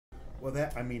Well,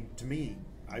 that, I mean, to me,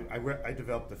 I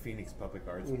developed the Phoenix Public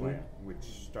Arts Plan, which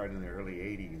started in the early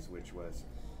 80s, which was,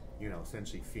 you know,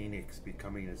 essentially Phoenix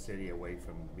becoming a city away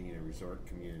from being a resort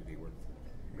community with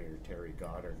Mayor Terry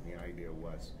Goddard. And the idea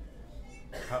was,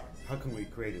 how can we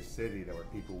create a city that where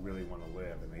people really want to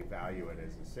live and they value it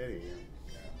as a city?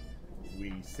 And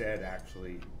we said,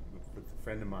 actually, with a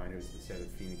friend of mine who's the head of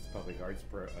Phoenix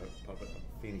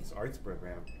Phoenix Arts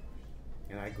Program,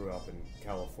 and I grew up in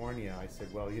California, I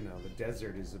said, well, you know, the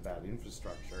desert is about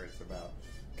infrastructure, it's about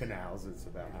canals, it's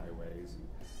about highways, and,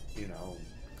 you know,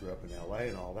 grew up in LA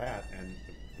and all that, and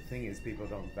the thing is, people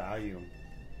don't value them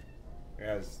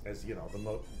as you know,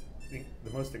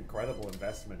 the most incredible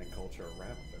investment in culture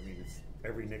around. I mean, it's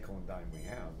every nickel and dime we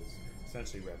have is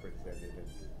essentially represented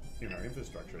in our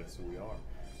infrastructure. That's who we are.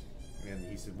 And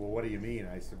he said, well, what do you mean?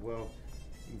 I said, well,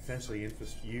 essentially,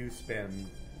 you spend,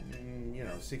 you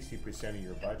know, 60% of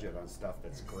your budget on stuff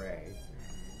that's gray,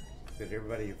 that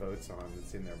everybody votes on,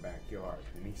 that's in their backyard.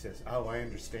 And he says, oh, I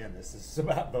understand this. This is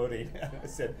about voting. I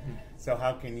said, so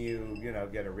how can you know,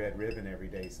 get a red ribbon every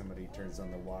day somebody turns on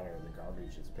the water and the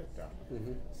garbage is picked up?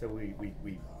 So we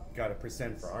got a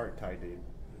percent for art tied to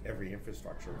every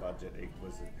infrastructure budget. It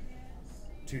was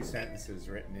 2 sentences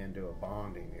written into a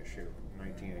bonding issue in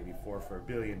 1984 for $1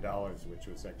 billion, which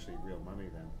was actually real money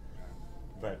then.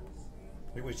 But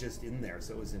it was just in there,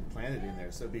 so it was implanted in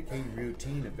there. So it became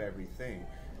routine of everything.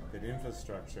 That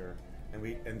infrastructure, and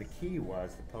the key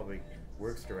was the public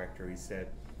works director. He said,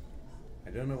 I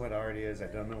don't know what art is, I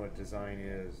don't know what design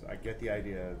is. I get the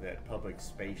idea that public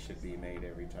space should be made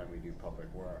every time we do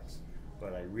public works.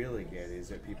 What I really get is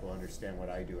that people understand what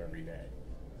I do every day.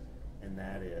 And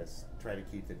that is try to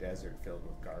keep the desert filled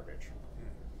with garbage.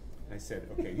 I said,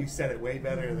 okay, you said it way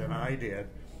better than I did.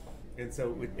 And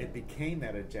so it became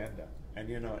that agenda. And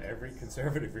you know, every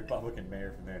conservative Republican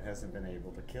mayor from there hasn't been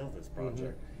able to kill this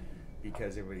project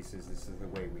because everybody says this is the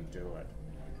way we do it.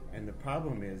 And the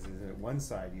problem is that one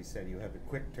side you said you have a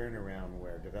quick turnaround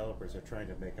where developers are trying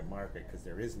to make a market because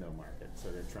there is no market, so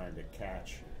they're trying to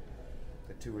catch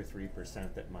the 2 or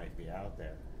 3% that might be out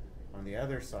there. On the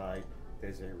other side,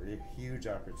 there's a huge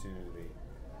opportunity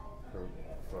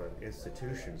for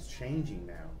institutions changing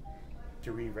now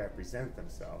to re-represent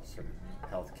themselves, from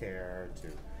healthcare to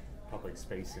public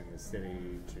space in the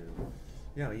city to,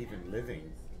 you know, even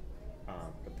living.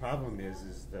 The problem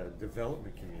is the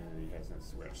development community hasn't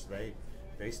switched.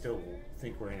 They still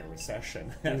think we're in a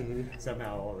recession and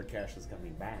somehow all the cash is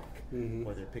coming back,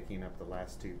 or they're picking up the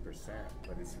last 2%.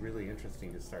 But it's really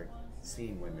interesting to start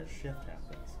seeing when this shift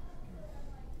happens.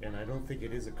 And I don't think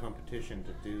it is a competition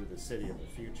to do the city of the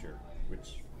future,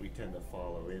 which we tend to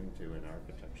follow into in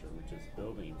architecture, which is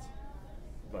buildings.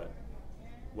 But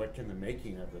what can the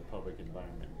making of the public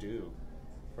environment do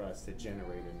for us to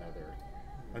generate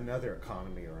another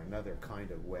economy or another kind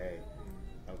of way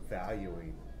of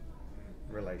valuing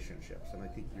relationships? And I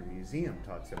think your museum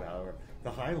talks about, or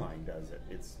the High Line does it.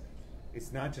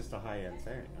 It's not just a high-end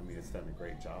thing. I mean, it's done a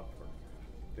great job for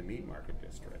the meat market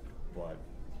district, but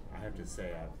I have to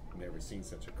say I've never seen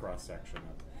such a cross-section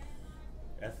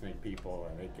of ethnic people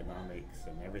and economics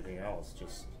and everything else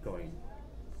just going,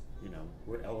 you know,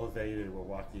 we're elevated, we're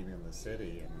walking in the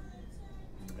city,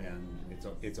 and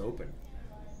it's open,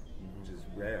 which is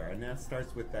rare. And that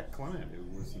starts with that client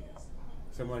who was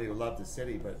somebody who loved the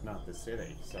city but not the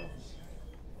city. So,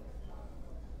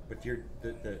 but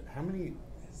how many,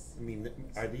 I mean,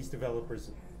 are these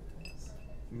developers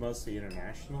mostly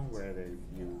international, where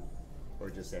or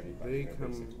just anybody?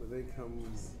 They come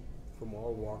from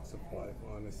all walks of life,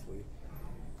 honestly.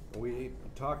 We were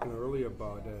talking earlier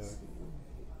about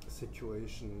a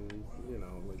situation, you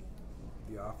know, like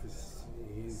the office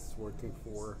he's working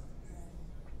for.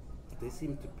 They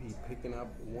seem to be picking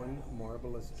up one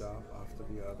marvelous job after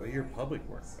the other. Well, your public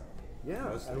work, though. Yeah,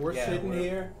 mostly. and we're sitting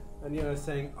here and, you know,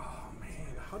 saying, oh man,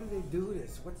 how do they do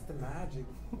this? What's the magic?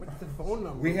 What's the phone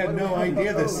number? We had no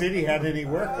idea the city had any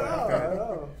work like that. I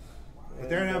know. But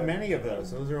there are not many of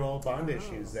those. Those are all bond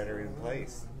issues that are in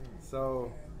place.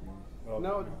 So,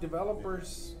 no,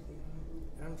 developers,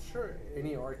 I'm sure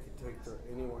any architect or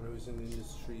anyone who's in the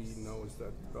industry knows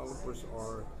that developers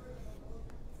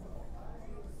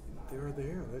they're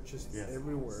there. They're just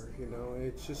everywhere, you know.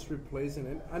 It's just replacing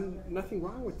it. And nothing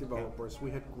wrong with developers.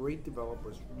 We had great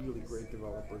developers, really great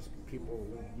developers, people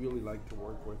we really like to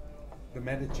work with. The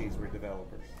Medicis were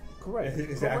developers. Correct.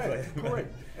 Exactly.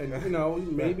 Correct. And, you know,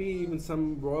 maybe even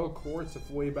some royal courts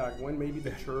of way back when, maybe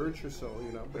the church or so,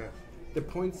 you know. But the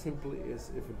point simply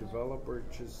is, if a developer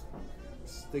just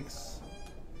sticks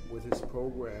with his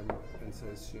program and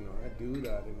says, you know, I do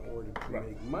that in order to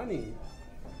make money,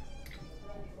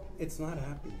 it's not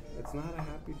happy. It's not a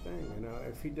happy thing, you know.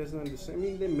 If he doesn't understand, I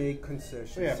mean, they make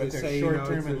concessions. Yeah, They but they're say, you know,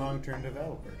 short-term it's and a- long-term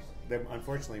developers. They're,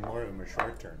 unfortunately, more of them are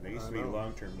short-term. They used I to be know.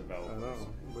 long-term I developers. know,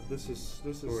 but this is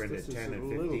Who are in this a is 10 a and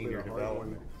little 15 bit year a hard one.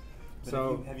 development. But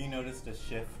So have you noticed a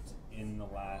shift in the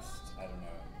last, I don't know,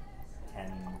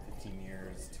 10, 15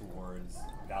 years towards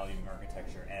valuing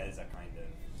architecture as a kind of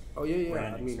oh yeah, I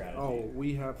branding mean, strategy? oh,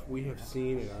 we have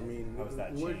seen it. I mean, How's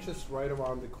that we're changed? just right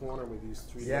around the corner with these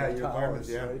three Yeah, little your towers, apartments,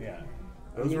 yeah. right? Yeah.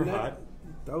 Those were hot.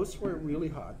 Those were really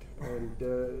hot, and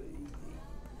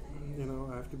you know,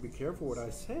 I have to be careful what I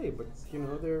say, but you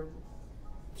know, they're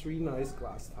three nice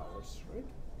glass towers, right?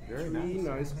 Very three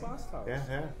nice. nice glass towers. Yeah,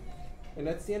 yeah. And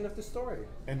that's the end of the story.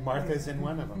 And Martha's in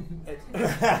one of them.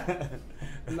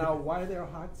 Now, why they're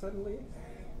hot suddenly?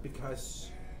 Because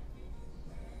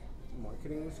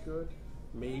marketing was good.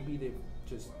 Maybe they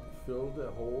just filled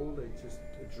a hole. They just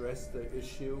addressed the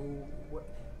issue. What?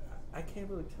 I can't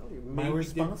really tell you. My Maybe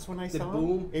response when I the saw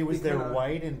boom, it was they they're kinda-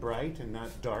 white and bright and not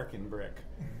dark and brick.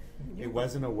 It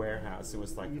wasn't a warehouse. It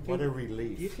was like, You what a think-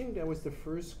 relief. Do you think that was the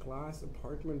first glass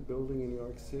apartment building in New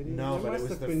York City? No, There but it must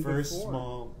was have the been first before.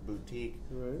 small boutique,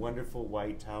 Right. wonderful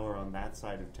white tower on that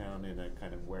side of town in a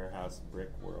kind of warehouse brick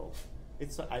world.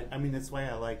 It's I mean that's why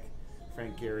I like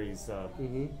Frank Gehry's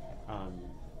Mhm.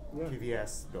 Yeah.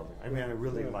 PVS building. I mean I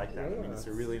really Yeah. like that. I mean Yeah, it's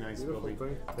a really nice beautiful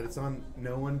building, thing. but it's on.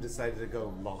 No one decided to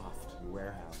go loft and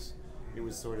warehouse. It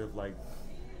was sort of like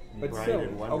But bright still,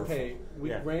 and wonderful. okay, we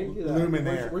Yeah. grant you that.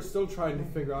 Luminaire. We're still trying to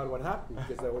figure out what happened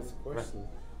because that was the question.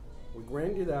 We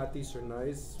grant you that these are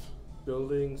nice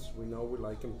buildings. We know we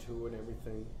like them too and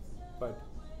everything, but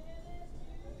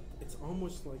it's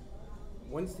almost like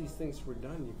once these things were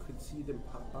done, you could see them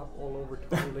pop up all over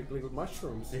town like little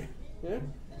mushrooms. Yeah. Yeah.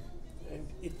 And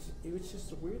it was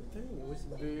just a weird thing. It was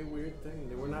a very weird thing.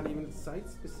 They were not even site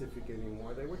specific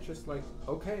anymore. They were just like,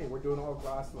 okay, we're doing all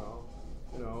glass now,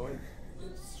 you know. And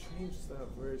it's strange stuff,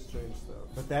 very strange stuff.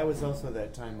 But that was also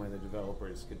that time when the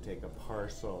developers could take a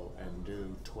parcel and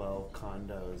do 12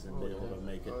 condos and Oh, be able yeah. to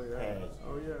make it Oh, yeah. pay.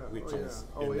 Oh, yeah. Which Oh, yeah. is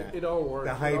Oh, in it- that- it all worked.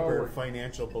 The It all hyper worked.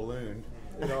 financial balloon.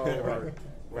 It all worked.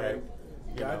 Right. And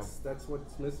You know. that's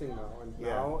what's missing now. And Yeah.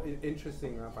 now,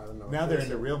 interesting enough, I don't know. Now they're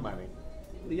into real money.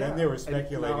 Then they were and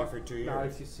speculating now- for 2 Now,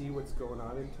 years. if you see what's going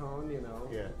on in town, you know,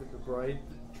 Yeah. the bright,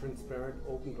 transparent,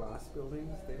 open glass buildings,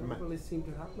 they don't Ma- really seem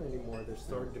to happen anymore. They're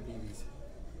starting to be these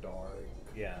dark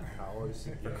Yeah. towers.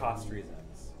 For again. cost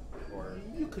reasons. Or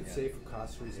You could yeah. say for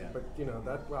cost reasons, Yeah. but you know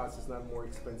that glass is not more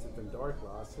expensive than dark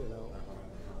glass, you know.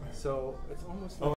 Uh-huh. So it's almost Oh, like